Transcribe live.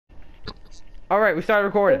Alright, we started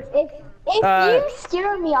recording. If you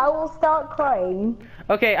scare me, I will start crying.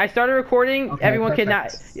 Okay, I started recording. Okay, Everyone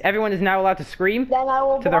perfect. everyone is now allowed to scream Then I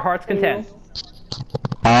will to their block heart's you. content.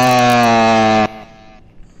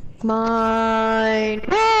 Mine.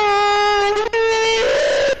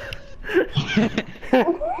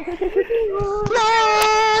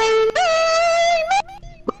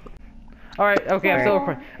 Alright, okay, I'm still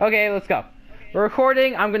recording. Okay, let's go. We're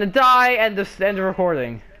recording, I'm gonna die, and just end the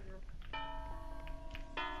recording.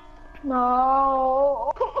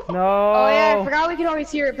 No. No. Oh yeah, I forgot we can always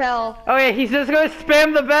hear it, pal. Oh yeah, he's just gonna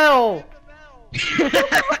spam the bell!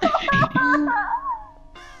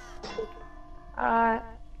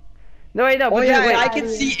 No wait, no, Oh but yeah, wait. I can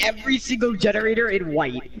see every single generator in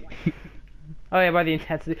white. Oh yeah, by the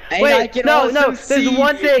intensity. And Wait, I can no, also no, see there's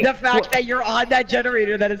one thing. the fact that you're on that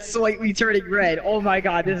generator that it's slightly turning red. Oh my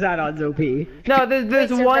god, this add-on's OP. No,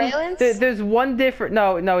 there's Wait, one. surveillance? There's one different.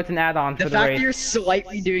 No, it's an add-on The for the fact raid. that you're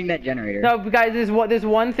slightly doing that generator. No, guys, there's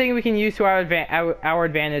one thing we can use to our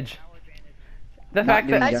advantage. The Not fact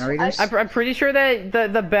doing that generators? I'm pretty sure that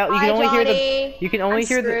the bell you can only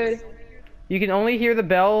hear the you can only hear the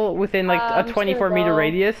bell within like a 24-meter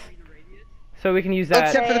radius. So we can use that.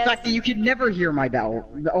 Except for the fact that you can never hear my bell.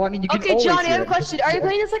 Oh, I mean, you can Okay, always Johnny, I hear have a it. question. Are you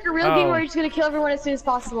playing this like a real game, or Oh. are you just gonna kill everyone as soon as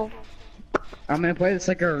possible? I'm gonna play this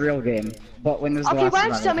like a real game. But when was the Okay, last why time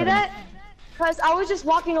don't you I tell me played? that? Cause I was just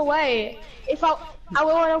walking away. If I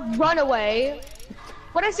would want to run away,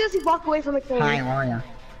 but I seriously walk away from a cave. Hi, how are ya?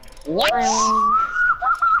 What?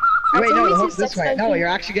 Wait, Wait, no, hope this way. No, you're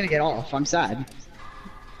actually gonna get off. I'm sad.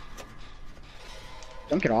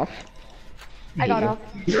 Don't get off. I got off.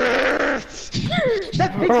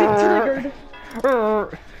 That makes it triggered.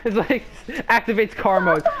 It's like activates car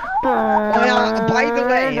mode. Oh yeah,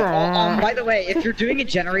 by the way, if you're doing a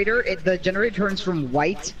generator, the generator turns from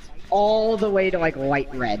white all the way to like light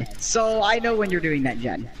red. So I know when you're doing that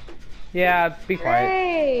gen. Yeah, be quiet.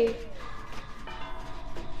 Hey!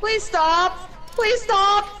 Please stop! Please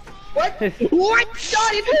stop! What? What?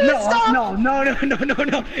 Johnny, please stop! No.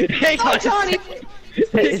 Hang Oh, on. Johnny!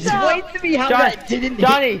 Explain to me how that didn't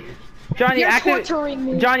hit. Johnny, You're activate. torturing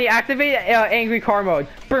me. Johnny, activate angry car mode.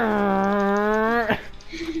 No,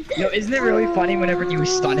 isn't it really funny whenever you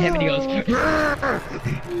stun him and he goes?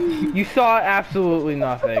 You saw absolutely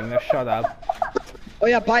nothing. Now shut up. Oh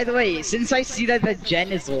yeah, by the way, since I see that the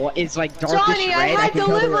gen is like darkish Johnny, red, I had can tell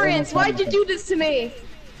they're deliverance! almost Why'd you done. do this to me?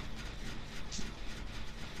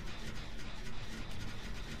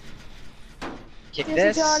 Kick Yes,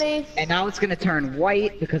 this, Johnny. and now it's gonna turn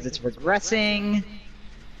white because it's regressing.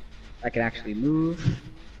 I can actually move.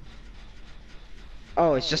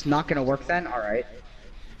 Oh, it's just not gonna work then? Alright.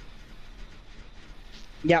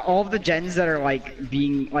 Yeah, all of the gens that are like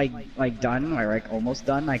being like done, or like almost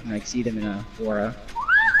done, I can like see them in a aura.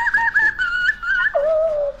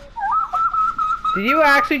 Did you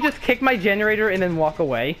actually just kick my generator and then walk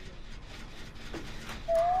away?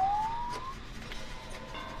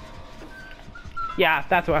 Yeah,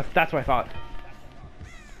 that's what I thought.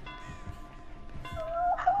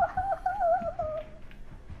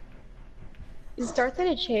 Is Darth in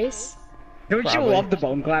a chase? Don't Probably. you love the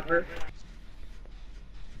bone clapper?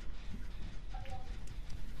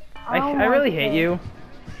 I really hate you.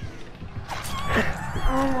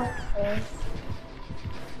 Oh my god.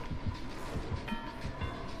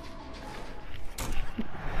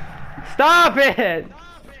 Stop it!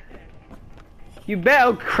 You bet.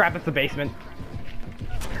 Oh crap! It's the basement.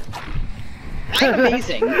 I'm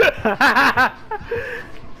amazing.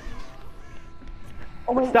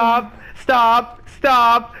 Oh, wait, Stop! Stop!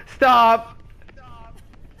 Stop! Stop!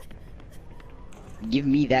 Give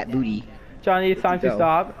me that booty. Johnny, it's time to Go.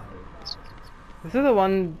 stop. This is the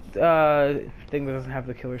one thing that doesn't have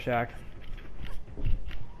the killer shack.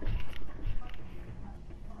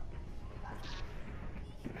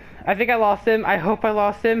 I think I lost him. I hope I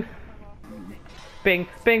lost him. Bing,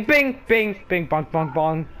 bing, bing, bing, bing, bong, bong,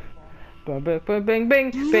 bong. Bing, bing, bing, bing,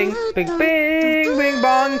 bing, bing, bing, bing, bing,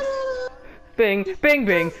 bong. Bing, bing,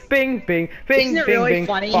 bing, bing, bing, bing, Isn't it bing, really bing,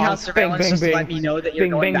 funny bong, how bing, surveillance bing, just bing, let me know that you're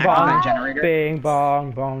bing, going bing, back on bong, that generator? bing,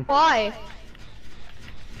 bong, bong. Why?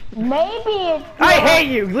 maybe it's I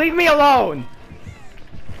hate you! Leave me alone!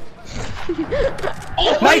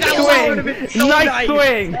 Oh, Nice that would've swing! been so Nice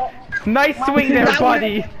swing! Nice swing there, That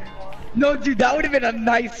buddy! No, dude, that would have been a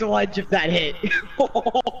nice lunge if that hit.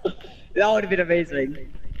 That would have been amazing.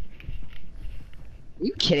 Are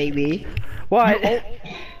you kidding me? What?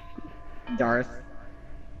 Darth.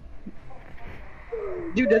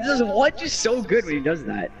 Dude, this lunge is so good when he does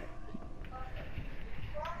that.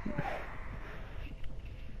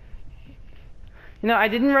 You know, I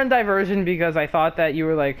didn't run diversion because I thought that you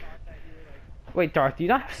were like Wait, Darth, do you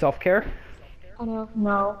not have self-care? Oh no.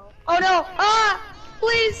 No. Oh no! Ah!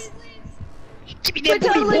 Please! Give me You're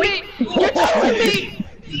that tunneling boy. me! You're tunneling me!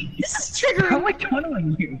 This is How am triggering! I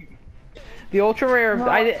tunneling you? The ultra rare.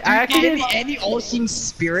 I actually Dude, didn't. any all-seeing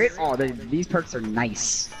spirit. Oh, these perks are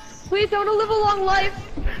nice. Please don't live a long life!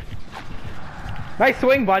 Nice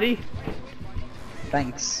swing, buddy.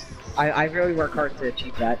 Thanks. I really work hard to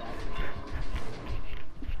achieve that.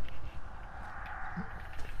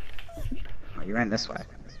 Oh, you ran this way.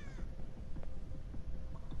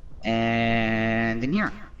 And in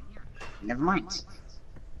here. Never mind.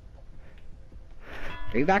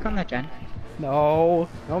 Are you back on that, Jen? No,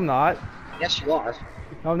 no, I'm not. Yes, you are.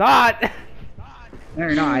 No, I'm not. No,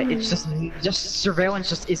 you're not. It's just surveillance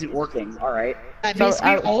just isn't working. All right. So,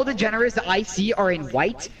 Basically, all the generators that I see are in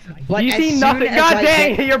white. But You as see soon nothing. as God I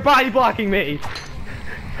dang! get- You're body blocking me.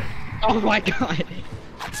 Oh my god.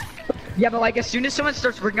 Yeah, but like as soon as someone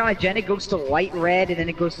starts working on a gen, it goes to light red, and then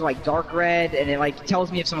it goes to like dark red, and it like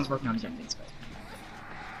tells me if someone's working on a gen.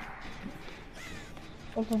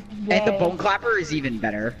 And the bone clapper is even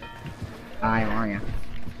better. Hi, how are you?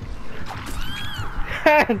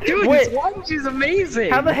 Dude, Wait, this lunge is amazing!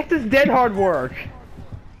 how the heck does Dead Hard work?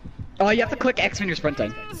 Oh, you have to click X when you're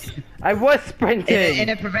sprinting. I was sprinting. And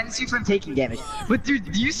it prevents you from taking damage. But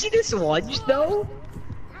dude, do you see this lunge though?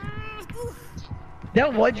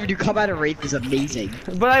 That lunge when you come out of Wraith is amazing.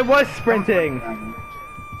 But I was sprinting.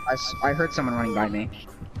 I heard someone running by me.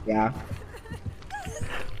 Yeah.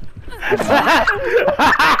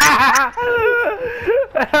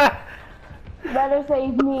 Better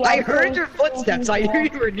save me. I heard said your save footsteps. me, I knew man.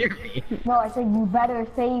 you were near me. No, I said you better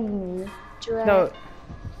save me. No.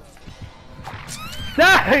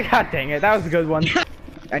 Ah, God dang it, that was a good one.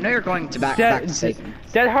 I know you're going to back Dead, to saving.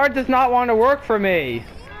 Dead Hard does not want to work for me.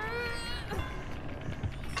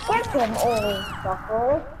 Get him, old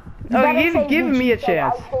sucker. You Oh, better give save me a Chief,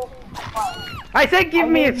 chance. I saved you twice. I said give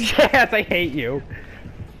me a mean- chance. I hate you.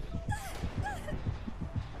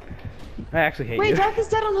 I actually hate Wait, you. Darth is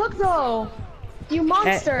dead on hook though! You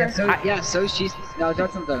monster! So she's no,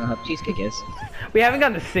 that's not the cheesecake is. We haven't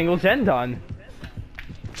gotten a single gen done.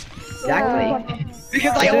 Exactly.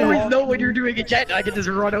 Because I always know when you're doing a jet, I can just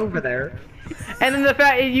run over there. And then the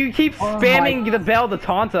fact you keep spamming the bell to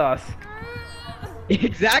taunt us.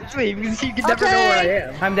 Exactly, because you can never know where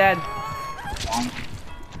I am. I'm dead.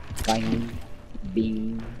 Bang,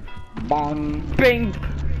 bing, bong, Bing.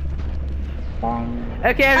 bong.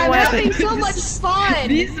 Okay, I'm everyone. having so much fun!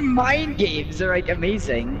 These mind games are like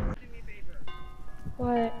amazing.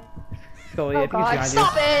 What? Scully, Oh I think it's god, behind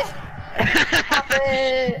stop it! Stop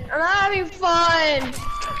it! I'm not having fun!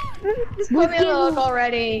 Just put me on the hook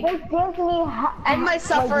already. This gives me End my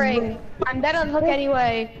suffering. I'm dead on hook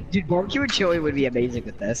anyway. Dude, barbecue and chili would be amazing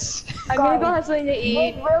with this. I'm gonna go have something to This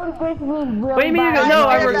eat. really gives me really What do you mean you bad go- no,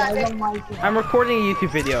 ideas. I'm- I don't like it. I'm recording a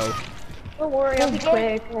YouTube video. Don't worry, I'll be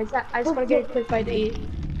quick. I just wanna get a quick bite to eat.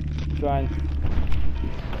 Fine.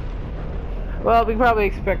 Well, we can probably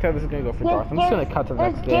expect how this is gonna go for Darth. I'm just gonna cut to the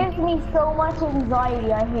next This game. gives me so much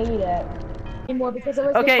anxiety. I hate it. Anymore because I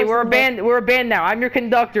was Okay, we're a band. We're a band now. I'm your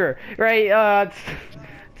conductor, right?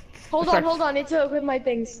 Hold on, it's to equip my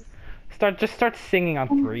things. Just start singing on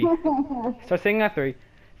 3. Start singing on 3.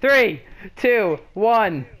 3, 2,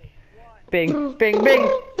 1. Bing, bing, bing,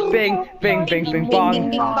 bing, bing, bing, bing,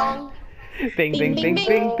 bong. bong. Bing, bing, bing,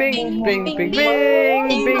 bing, bing, bing, bing, bing,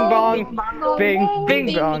 bing, bong. Bing,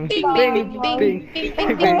 bing, bong. Bing, bing, bing, bing,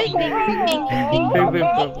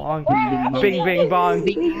 bing, bong.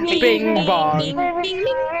 Bing, bing, bong.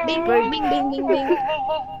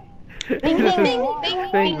 Bing, bong.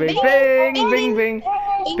 Bing, bing, bing, bing, bing.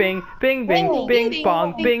 Bing, bing, bing, bing,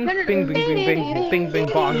 bong. Bing, bing, bing, bing, bing, bing, bing,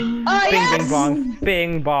 bong. Bing, bing, bong.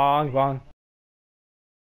 Bing, bong, bong.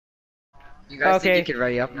 You guys Okay. think you can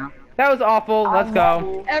ready up now? That was awful. Let's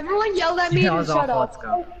go. Everyone yelled at me That to was shut awful.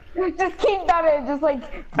 up. Let's go. Just keep that in. Just like.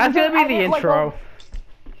 That's gonna be just the edit, like, intro.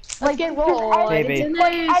 Let's get roll. Maybe. It's in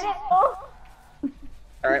Like, this. edit.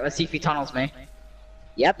 Alright, let's see if he tunnels me.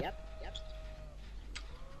 Yep.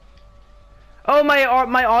 Oh, my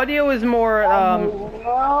audio is more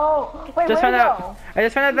No. Wait, just where'd found it out. go? I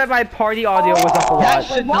just found out that my party audio was up a That lot.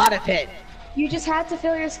 should not have hit. You just had to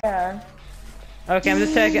fill your There. Okay, I'm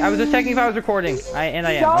just checking. I was just checking if I was recording. I am.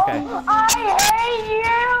 Okay. I hate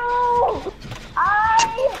you!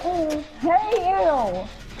 I hate you!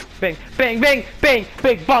 Bing, bing, bing, bing,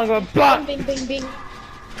 bing, bong, bong, bong. Bing, bing, bing.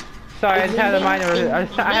 Sorry, I just had a minor. I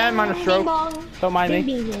had a minor stroke. Don't mind me.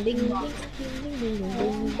 Bing, bing, bing, bing, bing,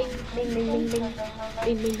 bing, bing,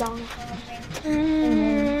 bing, bing, bong.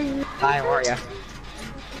 Hi, how are ya?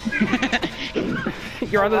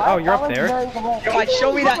 you're on the. Oh, you're up there. Come on,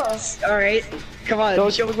 show me that. Alright. Come on, So-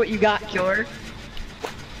 show me what you got, killer.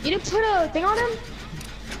 You didn't put a thing on him?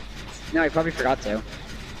 No, he probably forgot to.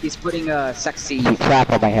 He's putting a sexy trap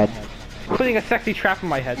on my head. Putting a sexy trap in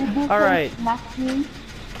my head. All right.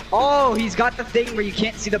 Oh, he's got the thing where you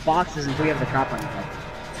can't see the boxes until you have the trap on your head.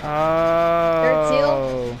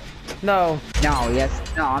 Oh. No. No, yes.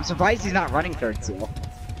 No, I'm surprised he's not running third seal.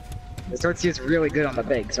 The third seal is really good on the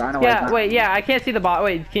big, so I don't know why he's Yeah. not. Wait. Yeah. I can't see the box.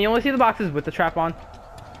 Wait. Can you only see the boxes with the trap on?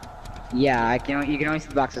 Yeah, you can only see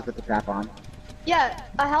the boxes with the trap on. Yeah.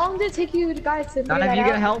 How long did it take you guys to figure None of that you out?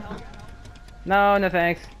 gonna help? No. No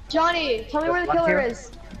thanks. Johnny, tell me where the One killer here.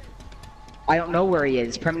 is. I don't know where he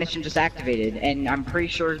is. Premonition just activated, and I'm pretty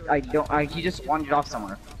sure he just wandered off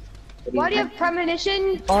somewhere. But Why do you have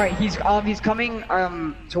premonition? All right, he's coming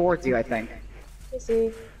towards you, I think. Let's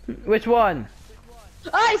see. Which one?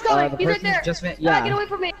 Ah, he's coming. The He's right person's there. just been- Ah, yeah. get away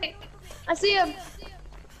from me. I see him.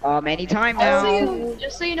 Anytime I now. see you.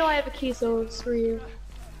 Just so you know, I have a key, so screw you.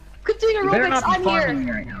 Continue You better aerobics. not be I'm farming here.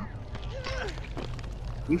 me right now.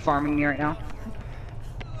 You farming me right now?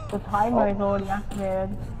 The timer is already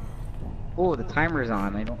activated. Oh, the timer's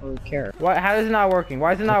on. I don't really care. What? How is it not working?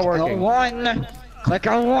 Why is it not working? L1. Click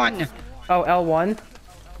L1. Oh, L1.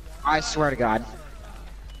 I swear to God.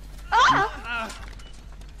 Ah!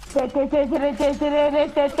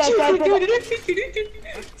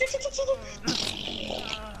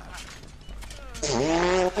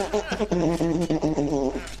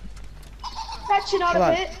 That should not Hold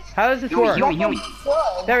have on. hit. How does this Heal me, work? heal me, heal me.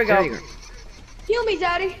 There we There you go. go. Heal me,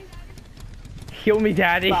 daddy. Heal me,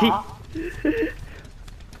 daddy.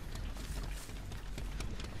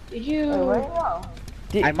 Did you? Where'd it go?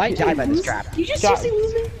 I might die by this trap. You just Jo- seriously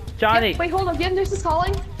lose me? Johnny. Yep, wait, hold on. Get nurse is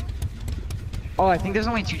calling. Oh, I think there's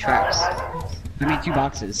only 2 traps. I mean, 2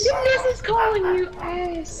 boxes. Your nurse is calling you,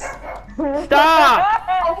 ass.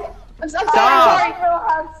 Stop! I'm sorry. Stop!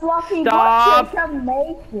 Have fluffy Stop! butt to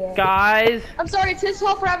make it. Guys. I'm sorry. It's his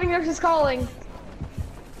fault for having nurses calling.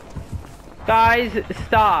 Guys,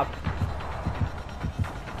 stop.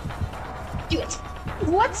 Do it.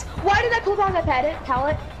 What? Why did that pull down that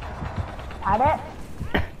pallet? Had it?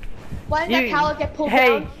 Why did that pallet get pulled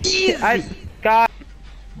Hey, down? guys.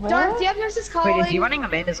 Darn, do you have nurses calling? Wait, is he running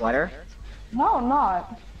Amanda's letter? No, I'm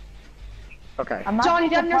not. Okay. I'm not Johnny,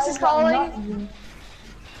 do you have nurses calling? calling?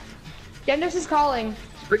 Get nurses calling.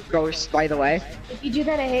 Sprint ghost, by the way. If you do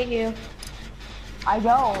that, I hate you. I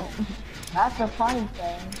don't. That's a funny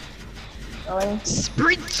thing. Really?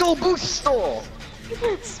 Sprinto Busto!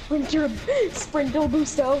 Sprinto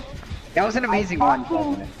Busto. That was an amazing one.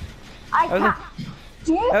 I That was can't.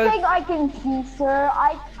 Do you that was- think I can see, sir?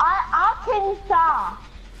 I can stop.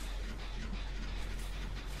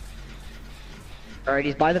 Alright,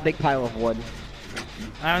 he's by the big pile of wood.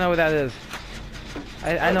 I don't know what that is.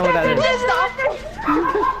 I know what that is.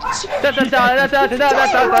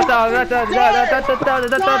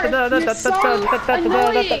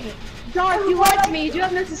 Annoying. Darn, you lied to me. You do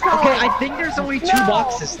have nurses calling. Okay, I think there's only 2 No,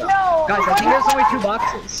 boxes though. no. Guys, I think there's only 2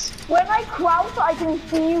 boxes. When I crouch, I can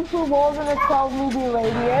see you through walls in a 12-meter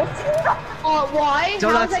radius. Why? So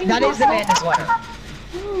How that is Amanda's letter.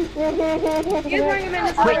 You're wearing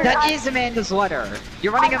Amanda's Wait, letter. that is Amanda's letter.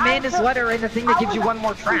 You're running Amanda's letter in the thing that gives you 1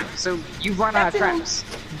 more trap, so you run out of traps.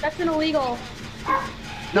 That's an illegal.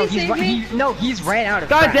 No, Please save me. he's ran out of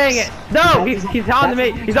God traps. dang it! No, he's on to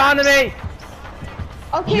me. He's on to me.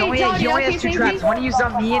 Okay, He only Johnny, has 2 save traps. me. One he used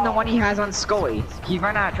on me and the one he has on Scully. He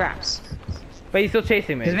ran out of traps. But he's still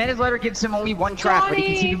chasing His me. Amanda's letter gives him only 1 trap, but he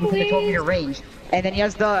can see Johnny, people within a 12-meter please. range. And then he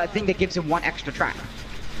has the thing that gives him 1 extra trap.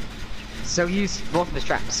 So he used both of his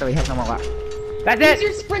traps, so he has no more left. That's Use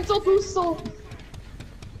your it. Sprintle Boostle.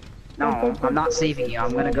 No, I'm not saving you.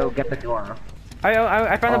 I'm gonna go get the door. I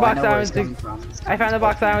found the Oh, box know that I where don't he's think. coming from. He's I found the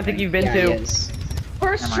box that I don't think you've been Yeah, he to. is.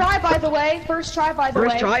 First Never try, mind. by the way. First try, by the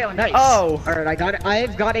First way. try, oh nice. Oh. Alright,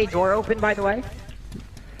 I've got a door open, by the way.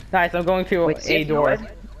 Nice. I'm going to Wait, does he a have door. Noed?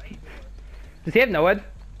 Does he have Noed?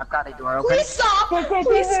 I've got a door open. Please stop!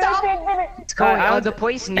 Please stop! It's going, I don't- the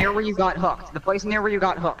place near where you got hooked. The place near where you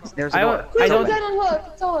got hooked. There's a I door. don't- Please I don't don't- get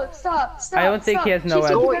unhooked. Don't stop. Stop. I don't think stop. he has no Jeez,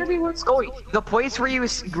 end. you better be working. Scully, the place where you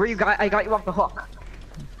I got you off the hook.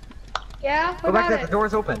 Yeah? Go What back about there, the it?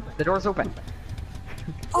 door's open. The door's open.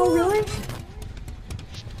 Oh, really?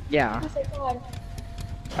 Yeah. Oh my god.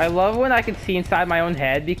 I love when I can see inside my own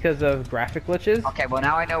head because of graphic glitches. Okay, well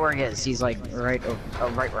now I know where he is. He's like right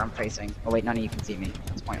right where I'm facing. Oh wait, none of you can see me.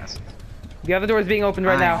 That's pointless. The other door is being opened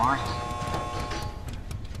right now.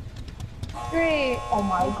 Great. Oh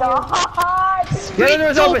my god! The other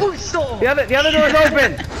door's open. The other door's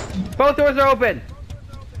open. Both doors are open.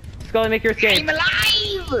 Scully, make your escape. I'm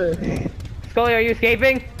alive! Scully, are you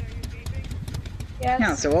escaping? Yes.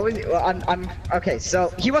 Yeah, so what was well, I'm okay,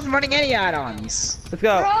 so he wasn't running any add-ons. Let's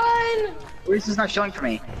go. Run! This is not showing for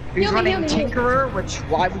me. He's Heal me, running heal me, heal me. Tinkerer, which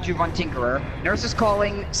why would you run Tinkerer? Nurse is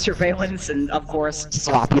calling surveillance and of course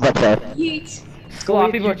sloppy butcher. Yeet.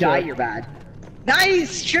 Sloppy If you die, butcher. you're bad.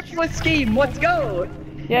 Nice! Triple scheme, let's go!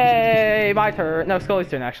 Yay! My turn. No, Scully's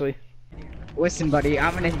turn actually. Listen, buddy,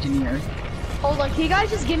 I'm an engineer. Hold on, can you guys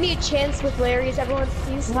just give me a chance with Larry's, everyone,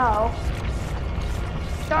 please? No.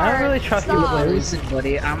 I don't really trust you with Stop. Larry. Listen,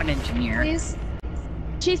 buddy, I'm an engineer. Please.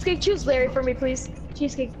 Cheesecake, choose Larry for me, please.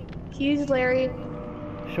 Cheesecake, choose Larry.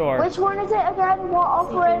 Sure. Which one is it again? What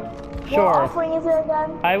offering? Sure. What offering is it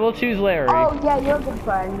again? I will choose Larry. Oh yeah, you're a good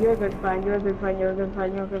friend. You're a good friend. You're a good friend. You're a good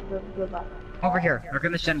friend. You're a good friend. Over here, look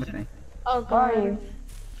in the shed with me. Oh, Where are you?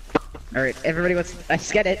 Alright, everybody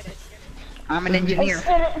let's get it. I'm an engineer.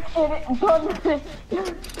 I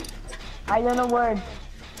don't know word.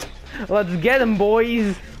 Let's get him,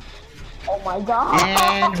 boys. Oh my god.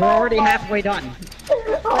 And we're already halfway done.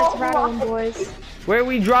 Let's rattle them, boys. Where are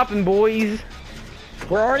we dropping, boys?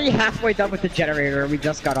 We're already halfway done with the generator, we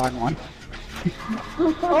just got on one.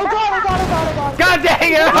 Oh god. God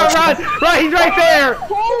dang it! Run! Run! He's right there!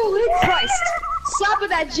 Holy Christ! Slap her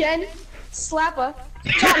that Jen. Slap her.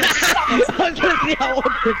 Johnny, stop it. I was gonna see how long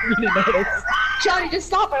it took me to notice. Johnny, just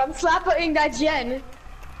stop it. I'm slapping that Jen.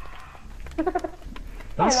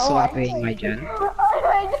 I'm slapping my gen.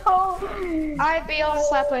 I know. I'd be all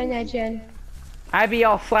slapping that Jen. I be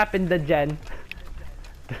all slapping the gen.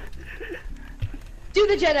 Do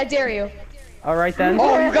the Jen, I dare you. Alright then.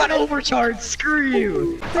 Oh, you got overcharged! Screw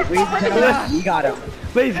you! Ladies and gentlemen, you got him.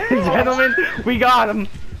 Ladies and gentlemen, we got him.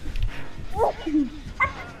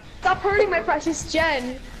 Stop hurting my precious Jen.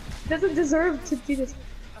 It doesn't deserve to be this.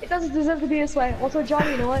 It doesn't deserve to be this way. Also,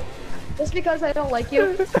 Johnny, you know what? Just because I don't like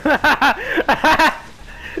you.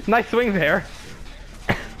 Nice swing there.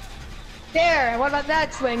 There. What about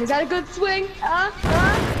that swing? Is that a good swing?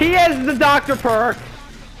 He has the doctor perk.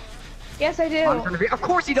 Yes, I do. Of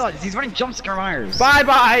course he does! He's running jump scare Myers. Bye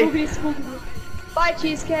bye. Spookity, spookity. Bye,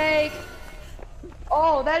 cheesecake.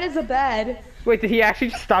 Oh, that is a bed. Wait, did he actually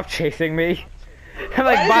just stop chasing me? I'm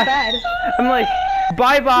like, That is bye. a bed. I'm like,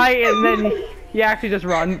 bye bye, and then he actually just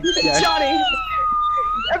run. Yeah. Johnny.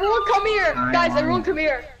 Everyone come here. Guys, everyone come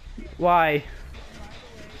here. Why?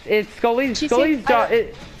 It's Scully's She Scully's said- job.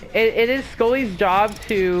 It is Scully's job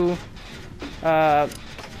to To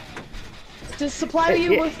supply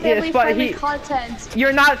you with Yeah, family-friendly content.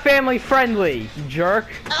 You're not family friendly, you jerk.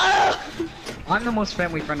 I'm the most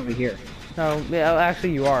family friendly here. No, yeah,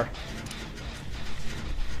 actually you are.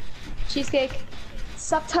 Cheesecake.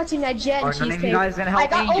 Stop touching that Jen, Are none of cheesecake. you guys gonna help I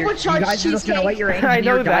got me? You overcharged guys are just gonna let cheesecake. your engineer I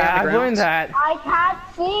know die that. on I've the ground? learned that. I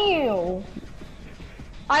can't see you.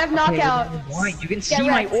 I have Okay, knockout. why? You can Get see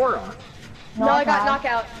my wrecked. aura. No, I got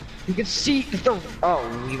knockout. You can see the.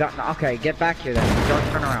 Oh, you got. Okay, get back here then. Don't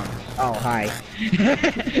turn around. Oh, hi.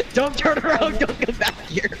 Don't turn around. Don't come back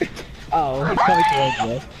here. Oh, he's coming towards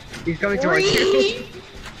you. He's coming towards you.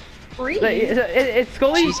 Free. It's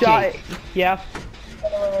Scully's job. Cheesecake. Yeah.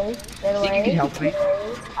 Think you can help me?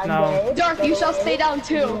 No. Darth, you shall stay down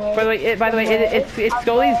too. By the way, it's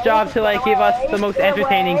Scully's job to like give us the most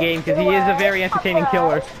entertaining game because he is a very entertaining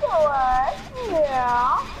killer.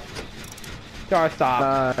 Yeah. Dar,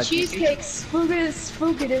 stop. Cheesecake,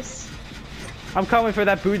 spookitus. I'm coming for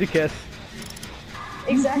that booty kiss.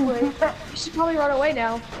 Exactly. You should probably run away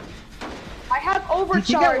now. I have Do overcharged.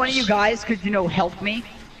 you think that one of you guys could, help me?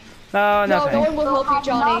 No, No, nothing. no one will help you,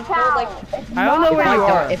 Johnny. Knockout. Like, I don't know where you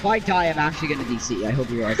are. If I die, I'm actually gonna DC. I hope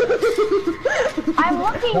you realize that. I'm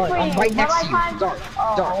looking for I'm you. right next but to you. I can't- Dark,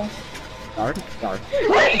 Oh. dark.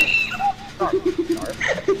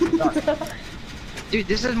 Dude,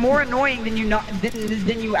 this is more annoying than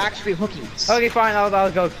you actually hooking us. Okay, fine. I'll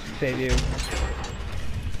go save you.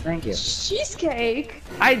 Thank you. cheesecake.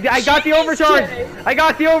 I got the overcharge. I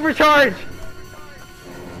got the overcharge.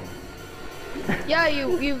 Yeah,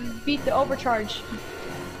 you beat the overcharge.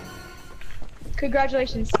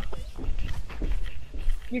 Congratulations.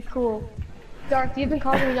 You're cool. Darth, you've been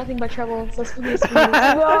causing me nothing but trouble, so spooky.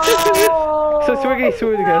 No. So swiggity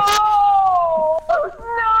swootigus.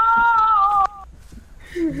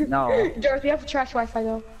 No. No. Darth, you have trash Wi-Fi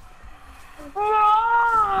though.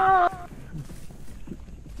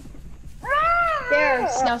 No. There,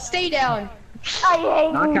 now stay down. I hate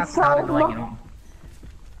you Knockout's not so annoying at much. all.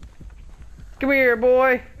 Come here,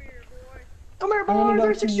 boy. Come here, I'm gonna boy. go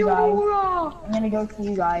There's see a you guys. Shura. I'm gonna go see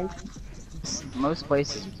you guys. Most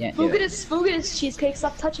places you can't do it. Spookitus, cheesecake.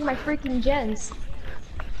 Stop touching my freaking gens.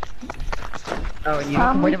 Oh, and you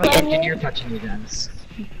don't complain about the engineer touching you guns.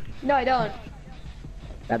 No, I don't.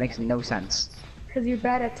 That makes no sense. Because you're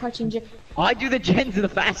bad at touching Jen. I do the gens the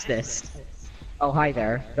fastest. Oh, hi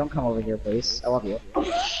there. Don't come over here, please. I love you.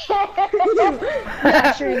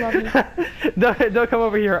 Yeah, sure you love me. Don't come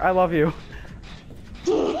over here. I love you.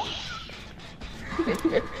 Oh,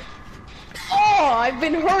 I've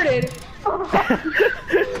been hurted.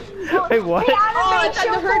 Wait, what? Oh, it's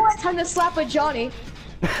time to hurt. It's time to slap a Johnny.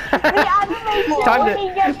 Time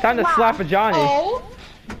to slap a Johnny. Oh,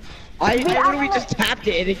 I literally just tapped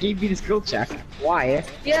it and it gave me the skill check. Why?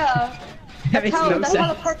 yeah. That makes no That's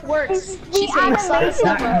how the sense. perk works. The She's saying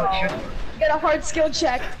animation. get a hard skill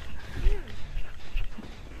check.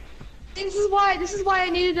 This is why I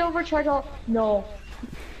needed to overcharge all. No.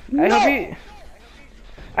 I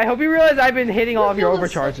hope you realize I've been hitting all of your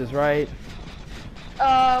overcharges, right?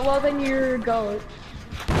 Well then you're goat.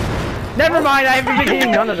 Never mind, I haven't been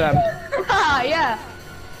hitting none of them. Ah, yeah.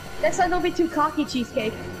 Next time don't be too cocky,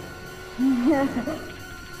 Cheesecake.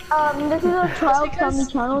 This is a child because- friendly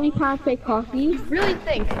channel. You can't say coffee. Really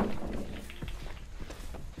think.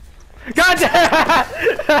 God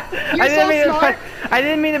damn! You're so smart. I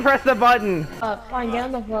didn't mean to press the button. Fine, get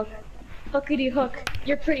on the hook. Hookity hook.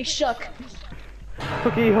 You're pretty shook.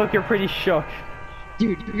 Hooky hook, you're pretty shook.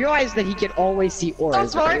 Dude, you realize that he can always see So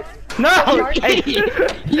auras, smart. right? No! Sorry. He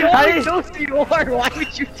How always did- knows the aura. Why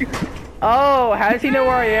would you do that? Oh, how does he know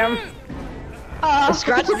where I am? The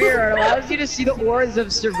scratch mirror allows you to see the auras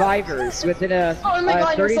of survivors within a Oh my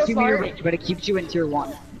God, you're so 32 meter smart. range, but it keeps you in tier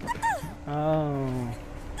 1. Oh.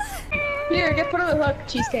 Here, get put on the hook,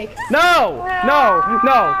 Cheesecake. No!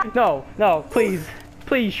 No, please.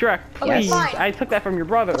 Please, Shrek, Okay, please. fine. I took that from your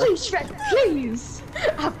brother. Please, Shrek, please.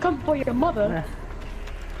 I've come for your mother.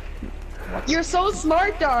 You're so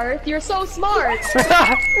smart, Darth. You're so smart.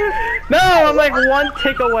 No, I'm like one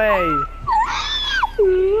tick away.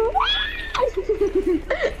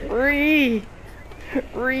 Ree.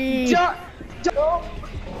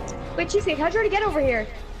 Wait, Cheesecake, how'd you already get over here?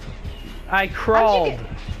 I crawled.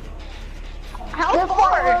 How The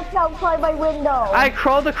far? fireworks outside my window. I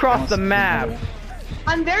crawled across the map.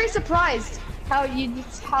 I'm very surprised how you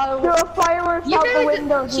There are fireworks You're out the very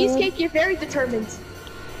window, dude. Cheesecake, you're very determined.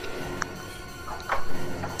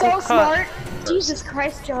 So smart. Jesus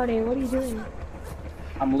Christ, Johnny, what are you doing?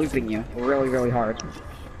 I'm looping you really, really hard.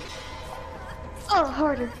 Oh,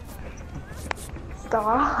 harder.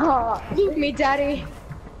 Stop. Loop me, Daddy.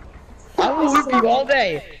 I will loop you all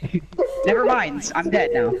day. Never mind, I'm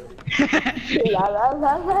dead now. La, la,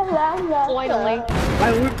 la, la, la, la. Finally.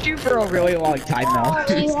 I looped you for a really long time now.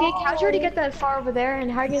 Cheesecake, how'd you already get that far over there,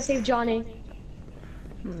 and how are you gonna save Johnny?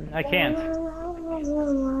 I can't. I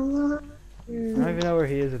don't even know where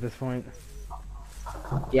he is at this point.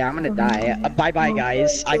 Yeah, I'm gonna die. Bye bye,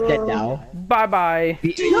 guys. I'm dead now. Bye bye.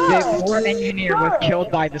 The foreign engineer was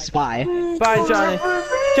killed by the spy. Bye, Johnny.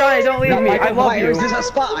 Johnny, don't leave That me. I Michael love Myers you. is a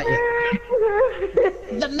spy.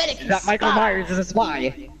 The medic. That Michael Myers is a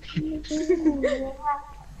spy.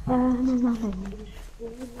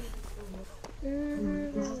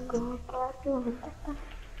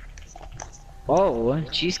 Oh,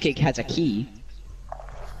 Cheesecake has a key.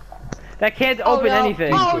 That can't open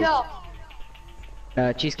anything. Oh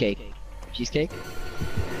no. Cheesecake. Cheesecake?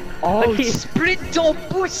 Oh, key- Sprinto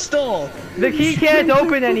Busto! The key can't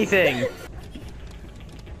open anything.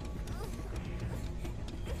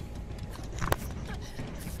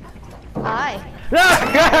 Hi.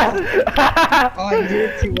 Oh, you did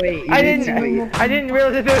it too late. You I did it too late. didn't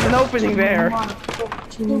realize that there was an opening there.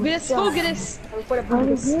 Boogus. What a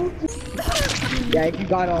boogus. Yeah, if you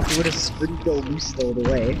got off, you would have Sprinto Busto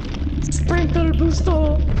away. Sprinkle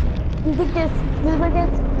boosto.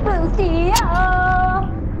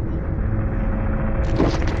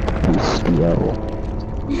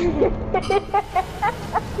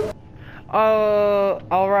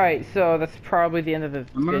 Alright, so that's probably the end of the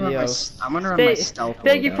video. I'm gonna run my stealth.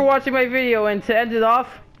 Thank you for watching my video, and to end it off,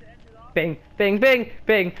 bing, bing, bing,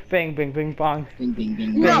 bing, bing, bing, bing, bong. Bing, bing,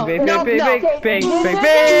 bing, Bing, No, bing, no, bing, no. bing, bing, bing, bing,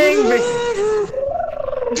 bing, bing.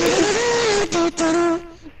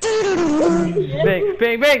 Bing,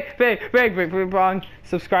 bing, bing, bing, bing, bing, bing, bong.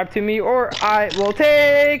 Subscribe to me, or I will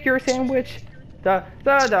take your sandwich. Da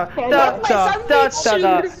da da da da da da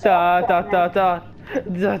da da da da da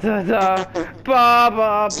da da da ba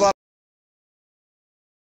ba ba.